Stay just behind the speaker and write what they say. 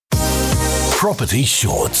Property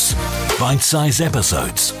Shorts. Bite-sized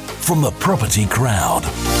episodes from the property crowd.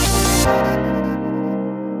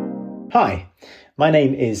 Hi, my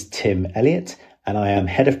name is Tim Elliott and I am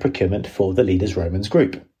Head of Procurement for the Leaders Romans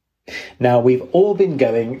Group. Now, we've all been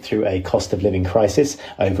going through a cost of living crisis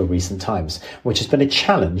over recent times, which has been a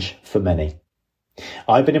challenge for many.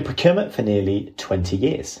 I've been in procurement for nearly 20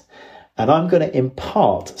 years, and I'm going to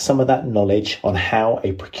impart some of that knowledge on how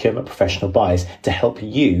a procurement professional buys to help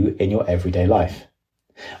you in your everyday life.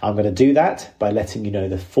 I'm going to do that by letting you know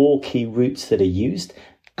the 4 key routes that are used,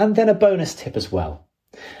 and then a bonus tip as well.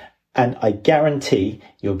 And I guarantee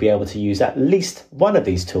you'll be able to use at least one of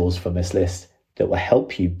these tools from this list that will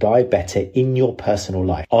help you buy better in your personal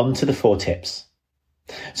life. On to the 4 tips.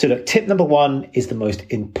 So look, tip number 1 is the most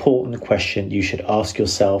important question you should ask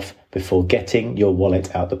yourself before getting your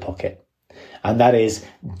wallet out the pocket. And that is,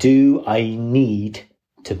 do I need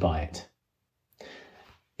to buy it?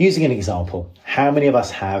 Using an example, how many of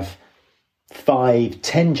us have 5,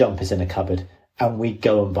 10 jumpers in a cupboard and we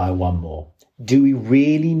go and buy one more? Do we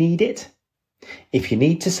really need it? If you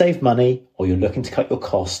need to save money or you're looking to cut your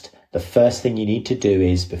cost, the first thing you need to do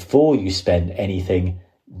is, before you spend anything,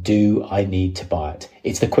 do I need to buy it?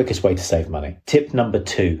 It's the quickest way to save money. Tip number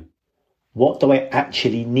 2, what do I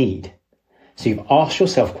actually need? So you've asked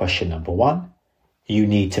yourself question number 1, you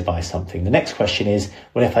need to buy something. The next question is,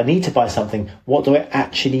 well, if I need to buy something, what do I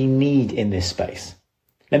actually need in this space?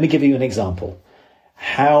 Let me give you an example.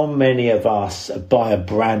 How many of us buy a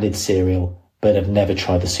branded cereal but have never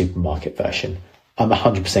tried the supermarket version? I'm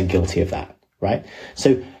 100% guilty of that, right?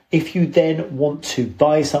 So if you then want to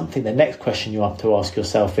buy something, the next question you have to ask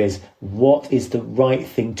yourself is, what is the right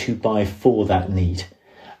thing to buy for that need?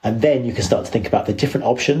 And then you can start to think about the different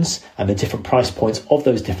options and the different price points of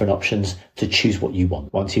those different options to choose what you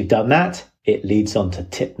want. Once you've done that, it leads on to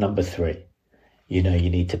tip number 3. You know you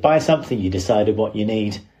need to buy something, you decided what you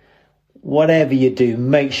need. Whatever you do,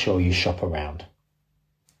 make sure you shop around.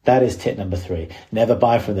 That is tip number 3. Never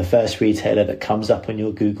buy from the first retailer that comes up on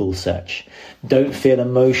your Google search. Don't feel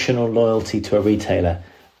emotional loyalty to a retailer.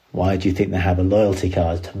 Why do you think they have a loyalty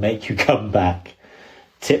card? To make you come back.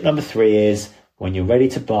 Tip number 3 is, when you're ready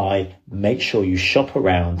to buy, make sure you shop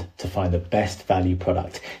around to find the best value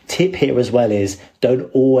product. Tip here as well is, don't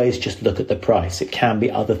always just look at the price. It can be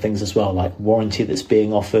other things as well, like warranty that's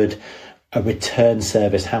being offered, a return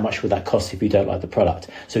service. How much would that cost if you don't like the product?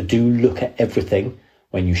 So do look at everything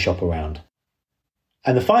when you shop around.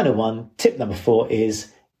 And the final one, tip number 4,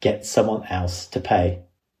 is get someone else to pay.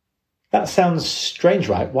 That sounds strange,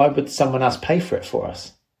 right? Why would someone else pay for it for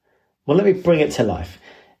us? Well, let me bring it to life.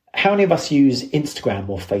 How many of us use Instagram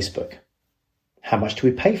or Facebook? How much do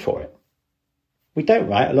we pay for it? We don't,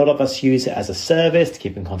 right? A lot of us use it as a service to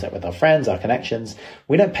keep in contact with our friends, our connections.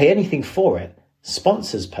 We don't pay anything for it.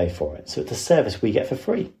 Sponsors pay for it. So it's a service we get for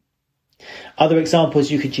free. Other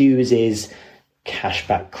examples you could use is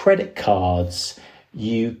cashback credit cards.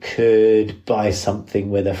 You could buy something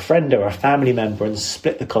with a friend or a family member and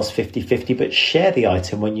split the cost 50-50, but share the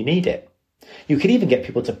item when you need it. You could even get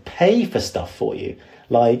people to pay for stuff for you.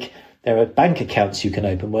 Like, there are bank accounts you can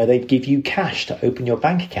open where they give you cash to open your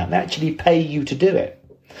bank account. They actually pay you to do it.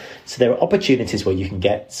 So there are opportunities where you can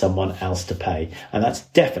get someone else to pay. And that's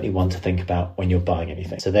definitely one to think about when you're buying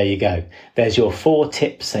anything. So there you go. There's your 4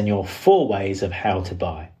 tips and your 4 ways of how to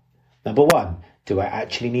buy. Number 1, do I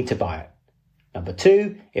actually need to buy it? Number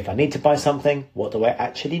 2, if I need to buy something, what do I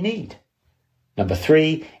actually need? Number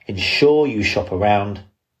 3, ensure you shop around.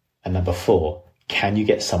 And number 4, can you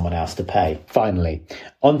get someone else to pay? Finally,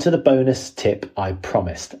 on to the bonus tip I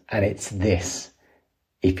promised, and it's this.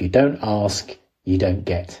 If you don't ask, you don't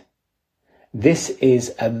get. This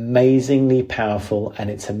is amazingly powerful, and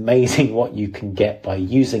it's amazing what you can get by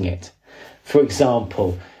using it. For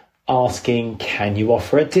example, asking, can you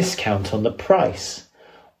offer a discount on the price?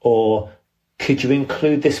 Or could you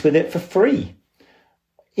include this with it for free?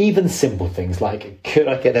 Even simple things like, could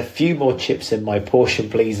I get a few more chips in my portion,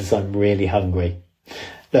 please, as I'm really hungry?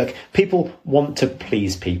 Look, people want to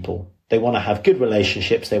please people. They want to have good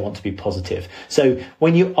relationships. They want to be positive. So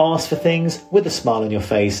when you ask for things with a smile on your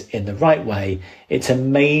face in the right way, it's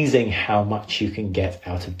amazing how much you can get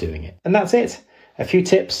out of doing it. And that's it. A few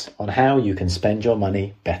tips on how you can spend your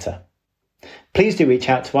money better. Please do reach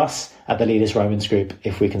out to us at the Leaders Romans Group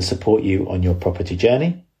if we can support you on your property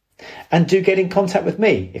journey. And do get in contact with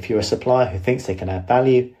me if you're a supplier who thinks they can add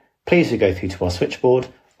value. Please do go through to our switchboard,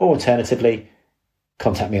 or alternatively,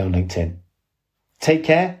 contact me on LinkedIn. Take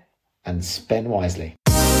care and spend wisely.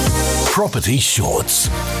 Property Shorts.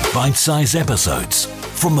 Bite-sized episodes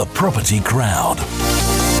from the property crowd.